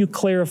 What can you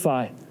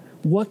clarify?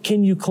 What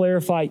can you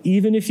clarify?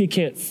 Even if you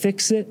can't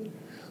fix it,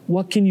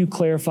 what can you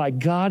clarify?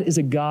 God is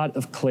a God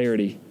of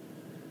clarity.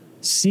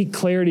 Seek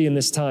clarity in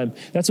this time.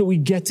 That's what we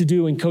get to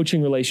do in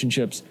coaching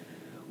relationships.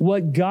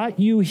 What got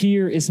you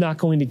here is not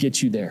going to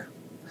get you there.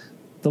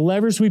 The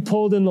levers we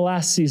pulled in the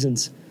last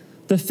seasons,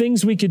 the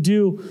things we could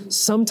do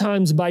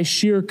sometimes by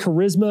sheer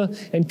charisma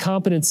and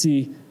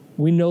competency,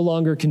 we no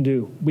longer can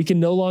do. We can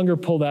no longer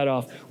pull that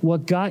off.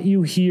 What got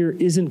you here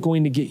isn't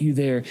going to get you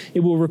there. It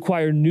will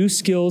require new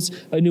skills,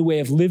 a new way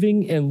of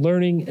living and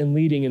learning and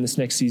leading in this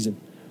next season.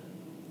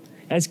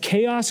 As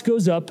chaos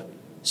goes up,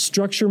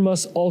 structure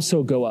must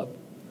also go up.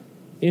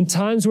 In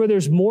times where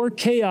there's more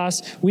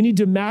chaos, we need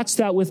to match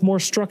that with more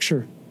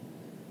structure.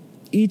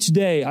 Each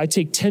day, I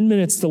take 10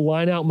 minutes to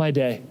line out my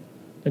day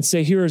and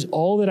say, here is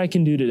all that I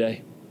can do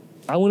today.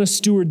 I want to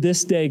steward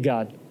this day,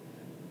 God.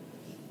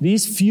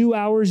 These few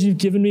hours you've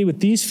given me with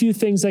these few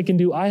things I can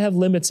do, I have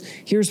limits.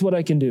 Here's what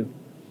I can do.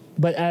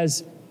 But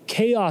as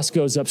chaos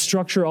goes up,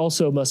 structure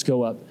also must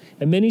go up.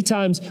 And many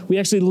times we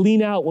actually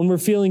lean out when we're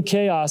feeling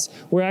chaos.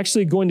 We're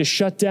actually going to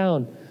shut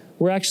down.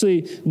 We're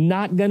actually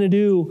not going to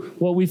do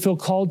what we feel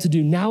called to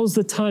do. Now's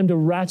the time to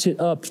ratchet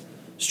up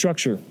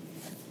structure.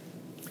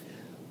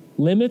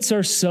 Limits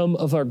are some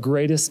of our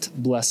greatest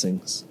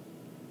blessings.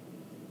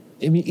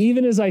 I mean,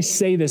 even as I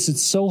say this,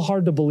 it's so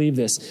hard to believe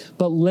this,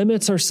 but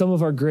limits are some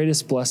of our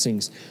greatest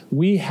blessings.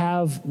 We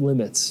have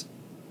limits.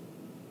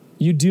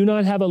 You do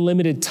not have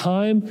unlimited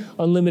time,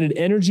 unlimited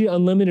energy,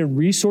 unlimited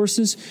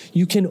resources.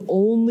 You can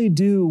only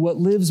do what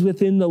lives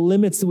within the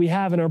limits that we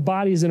have in our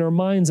bodies, in our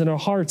minds, in our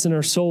hearts, in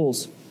our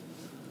souls.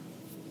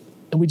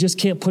 And we just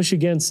can't push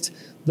against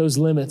those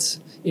limits.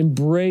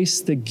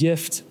 Embrace the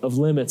gift of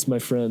limits, my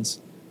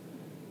friends.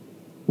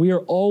 We are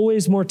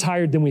always more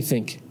tired than we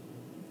think.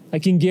 I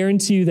can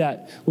guarantee you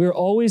that. We are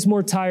always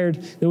more tired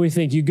than we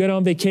think. You get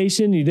on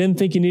vacation, you didn't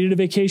think you needed a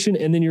vacation,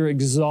 and then you're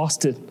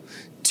exhausted.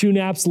 2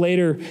 naps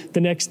later, the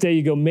next day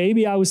you go,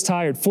 maybe I was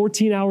tired.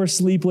 14 hours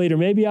sleep later,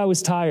 maybe I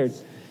was tired.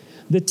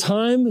 The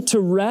time to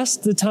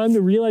rest, the time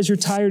to realize you're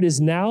tired is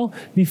now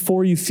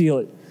before you feel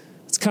it.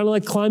 It's kind of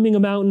like climbing a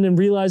mountain and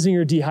realizing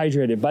you're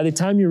dehydrated. By the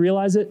time you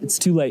realize it, it's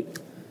too late.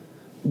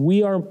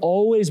 We are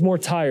always more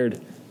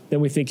tired than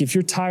we think. If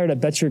you're tired, I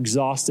bet you're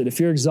exhausted. If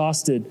you're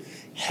exhausted,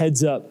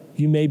 heads up,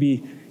 you may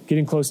be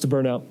getting close to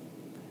burnout.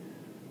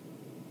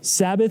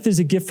 Sabbath is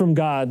a gift from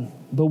God,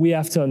 but we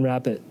have to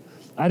unwrap it.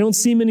 I don't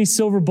see many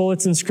silver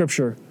bullets in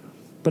Scripture,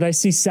 but I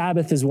see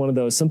Sabbath as one of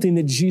those, something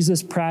that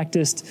Jesus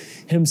practiced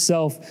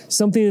himself,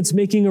 something that's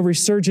making a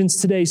resurgence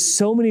today.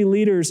 So many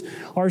leaders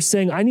are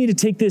saying, I need to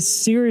take this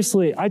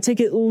seriously. I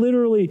take it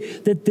literally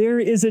that there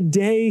is a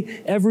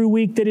day every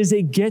week that is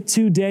a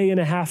get-to day in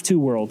a have-to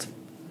world.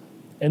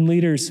 And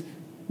leaders,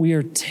 we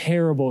are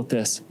terrible at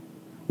this.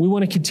 We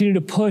want to continue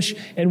to push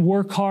and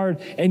work hard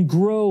and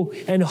grow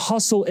and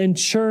hustle and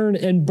churn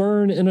and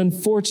burn. And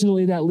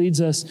unfortunately, that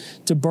leads us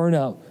to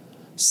burnout.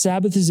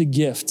 Sabbath is a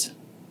gift,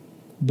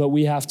 but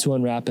we have to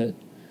unwrap it.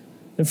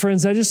 And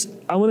friends,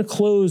 I want to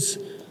close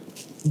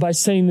by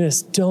saying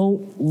this: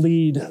 don't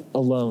lead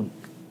alone.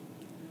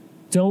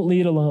 Don't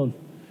lead alone.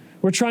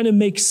 We're trying to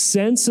make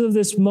sense of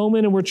this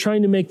moment, and we're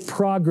trying to make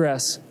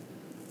progress.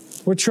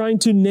 We're trying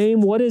to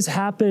name what has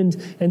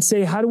happened and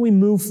say, how do we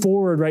move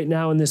forward right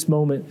now in this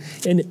moment?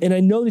 And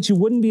I know that you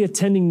wouldn't be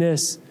attending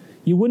this.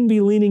 You wouldn't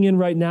be leaning in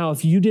right now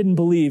if you didn't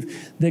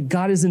believe that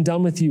God isn't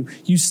done with you.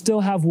 You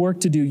still have work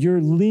to do. You're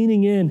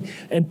leaning in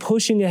and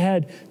pushing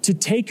ahead to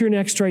take your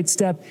next right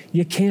step.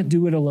 You can't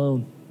do it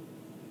alone.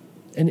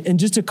 And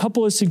just a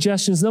couple of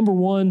suggestions. Number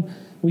one,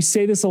 we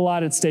say this a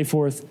lot at Stay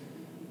Forth.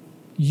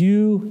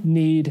 You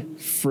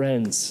need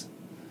friends.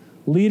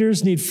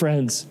 Leaders need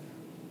friends.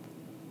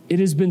 It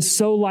has been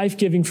so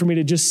life-giving for me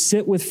to just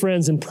sit with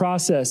friends and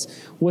process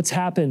what's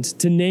happened,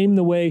 to name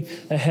the way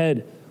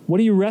ahead. What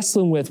are you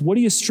wrestling with? What are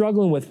you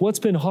struggling with? What's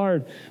been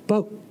hard?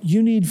 But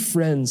you need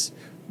friends.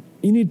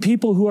 You need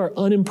people who are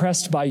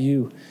unimpressed by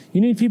you. You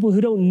need people who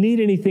don't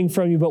need anything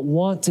from you but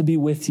want to be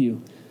with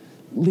you.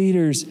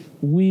 Leaders,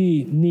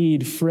 we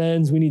need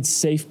friends. We need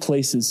safe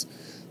places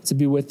to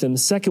be with them. The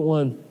second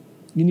one,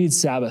 you need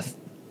Sabbath.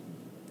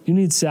 You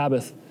need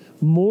Sabbath.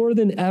 More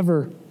than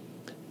ever,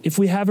 if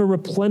we have a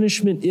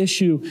replenishment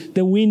issue,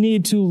 then we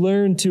need to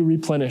learn to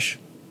replenish.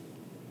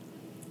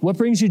 What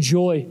brings you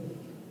joy?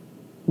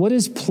 What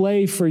is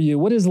play for you?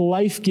 What is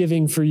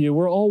life-giving for you?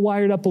 We're all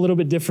wired up a little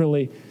bit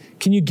differently.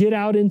 Can you get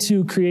out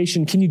into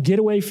creation? Can you get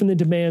away from the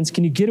demands?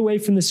 Can you get away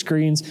from the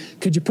screens?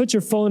 Could you put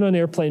your phone on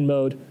airplane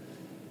mode?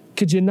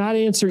 Could you not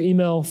answer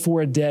email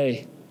for a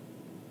day?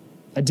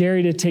 I dare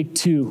you to take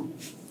 2.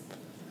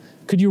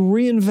 Could you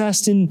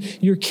reinvest in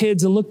your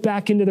kids and look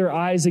back into their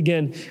eyes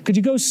again? Could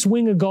you go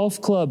swing a golf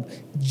club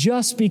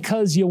just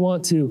because you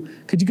want to?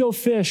 Could you go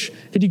fish?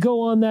 Could you go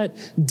on that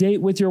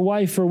date with your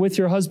wife or with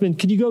your husband?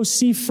 Could you go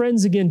see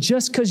friends again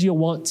just because you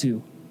want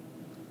to?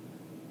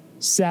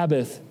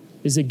 Sabbath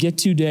is a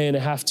get-to day in a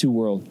have-to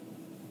world.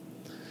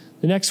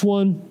 The next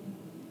one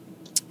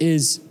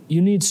is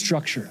you need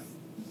structure.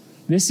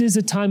 This is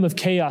a time of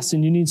chaos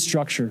and you need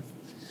structure.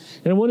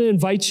 And I want to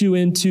invite you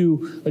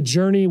into a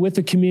journey with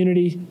the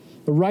community.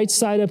 The Right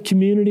Side Up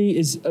community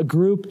is a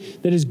group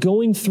that is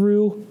going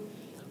through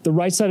the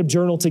Right Side Up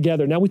Journal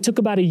together. Now, we took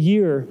about a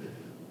year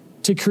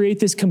to create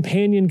this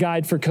companion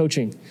guide for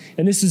coaching.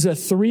 And this is a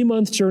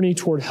 3-month journey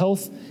toward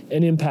health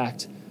and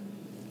impact.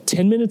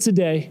 10 minutes a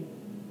day.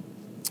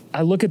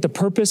 I look at the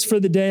purpose for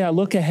the day. I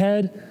look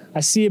ahead. I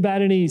see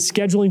about any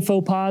scheduling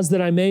faux pas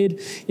that I made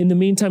in the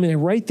meantime, and I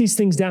write these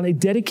things down. I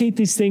dedicate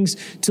these things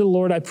to the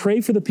Lord. I pray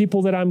for the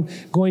people that I'm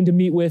going to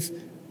meet with.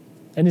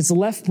 And it's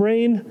left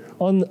brain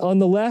on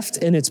the left,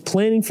 and it's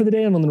planning for the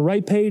day. And on the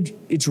right page,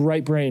 it's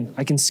right brain.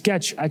 I can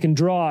sketch, I can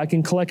draw, I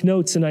can collect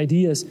notes and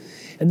ideas.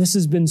 And this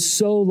has been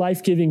so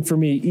life-giving for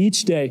me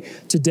each day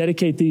to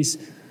dedicate these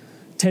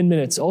 10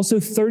 minutes.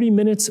 Also 30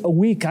 minutes a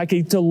week. I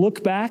get to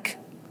look back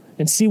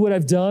and see what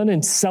I've done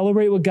and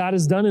celebrate what God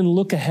has done and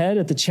look ahead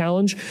at the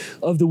challenge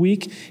of the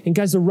week. And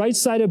guys, the Right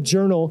Side Up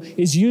Journal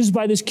is used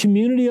by this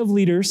community of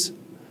leaders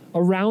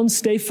around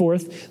Stay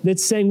Forth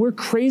that's saying we're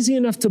crazy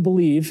enough to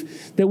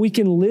believe that we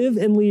can live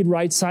and lead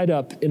right side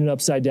up in an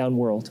upside down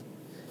world.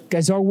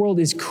 Guys, our world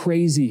is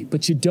crazy,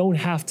 but you don't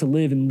have to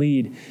live and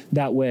lead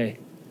that way.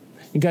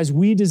 And guys,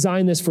 we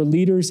designed this for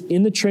leaders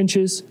in the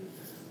trenches.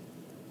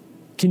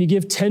 Can you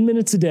give 10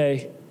 minutes a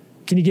day?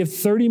 Can you give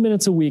 30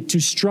 minutes a week to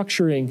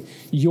structuring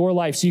your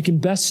life so you can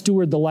best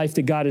steward the life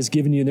that God has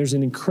given you? And there's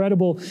an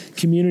incredible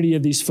community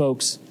of these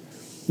folks.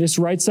 This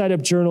Right Side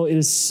Up Journal, it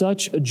is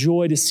such a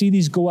joy to see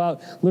these go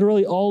out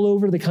literally all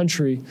over the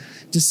country,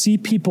 to see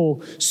people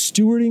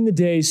stewarding the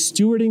days,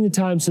 stewarding the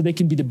time so they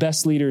can be the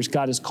best leaders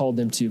God has called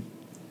them to.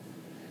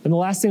 And the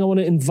last thing I want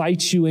to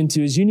invite you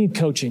into is you need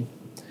coaching.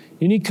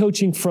 You need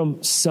coaching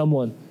from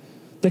someone.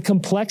 The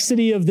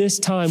complexity of this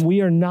time,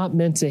 we are not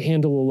meant to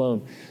handle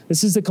alone.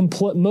 This is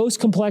the most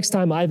complex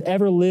time I've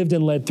ever lived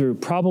and led through.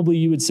 Probably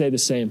you would say the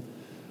same.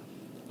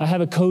 I have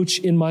a coach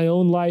in my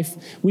own life.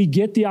 We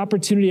get the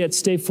opportunity at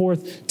Stay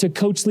Forth to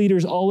coach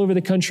leaders all over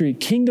the country,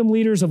 kingdom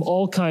leaders of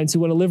all kinds who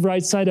want to live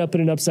right side up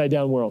in an upside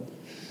down world.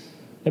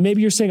 And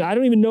maybe you're saying, I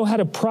don't even know how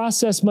to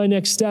process my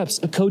next steps.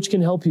 A coach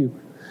can help you.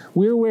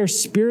 We're where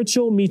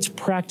spiritual meets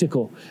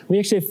practical. We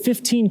actually have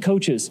 15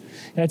 coaches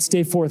at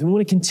Stay Forth. We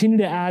want to continue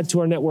to add to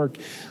our network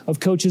of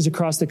coaches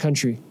across the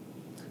country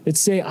that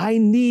say, I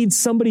need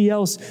somebody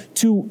else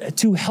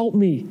to help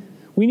me.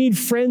 We need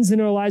friends in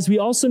our lives. We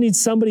also need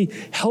somebody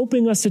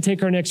helping us to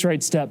take our next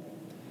right step,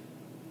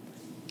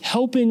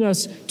 helping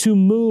us to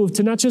move,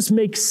 to not just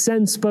make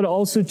sense, but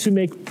also to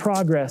make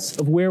progress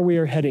of where we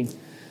are heading.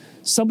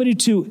 Somebody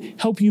to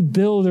help you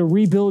build or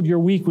rebuild your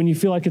week when you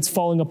feel like it's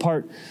falling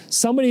apart.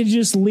 Somebody to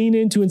just lean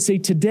into and say,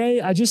 today,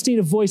 I just need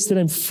a voice that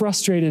I'm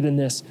frustrated in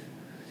this.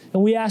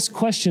 And we ask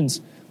questions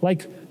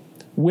like,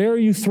 where are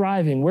you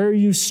thriving? Where are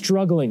you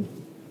struggling?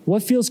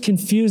 What feels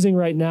confusing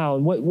right now?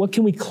 And what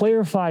can we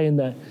clarify in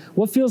that?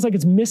 What feels like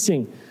it's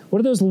missing? What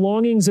are those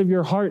longings of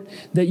your heart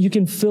that you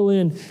can fill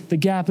in the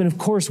gap? And of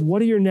course,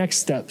 what are your next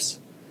steps?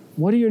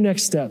 What are your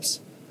next steps?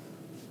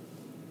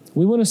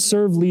 We want to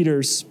serve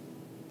leaders,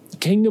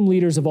 kingdom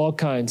leaders of all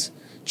kinds,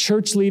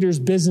 church leaders,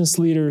 business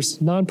leaders,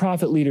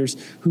 nonprofit leaders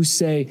who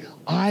say,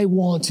 I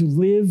want to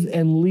live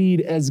and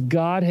lead as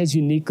God has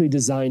uniquely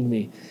designed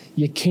me.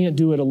 You can't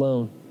do it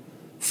alone.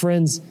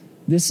 Friends,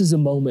 this is a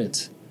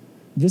moment.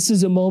 This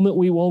is a moment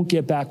we won't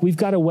get back. We've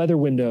got a weather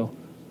window.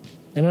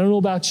 And I don't know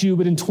about you,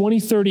 but in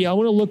 2030, I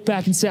want to look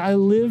back and say, I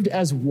lived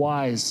as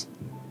wise,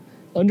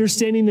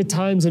 understanding the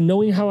times and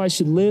knowing how I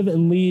should live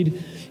and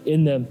lead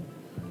in them.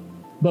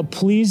 But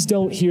please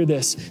don't hear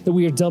this, that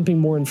we are dumping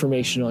more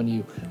information on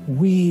you.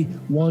 We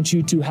want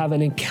you to have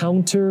an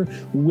encounter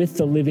with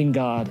the living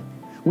God.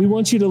 We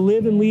want you to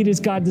live and lead as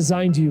God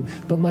designed you.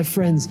 But my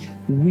friends,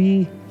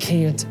 we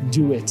can't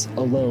do it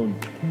alone.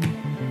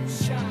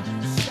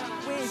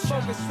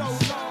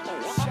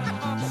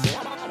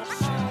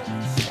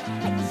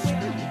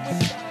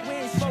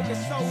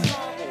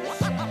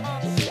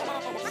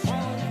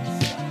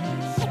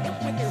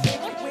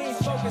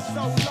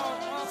 So long.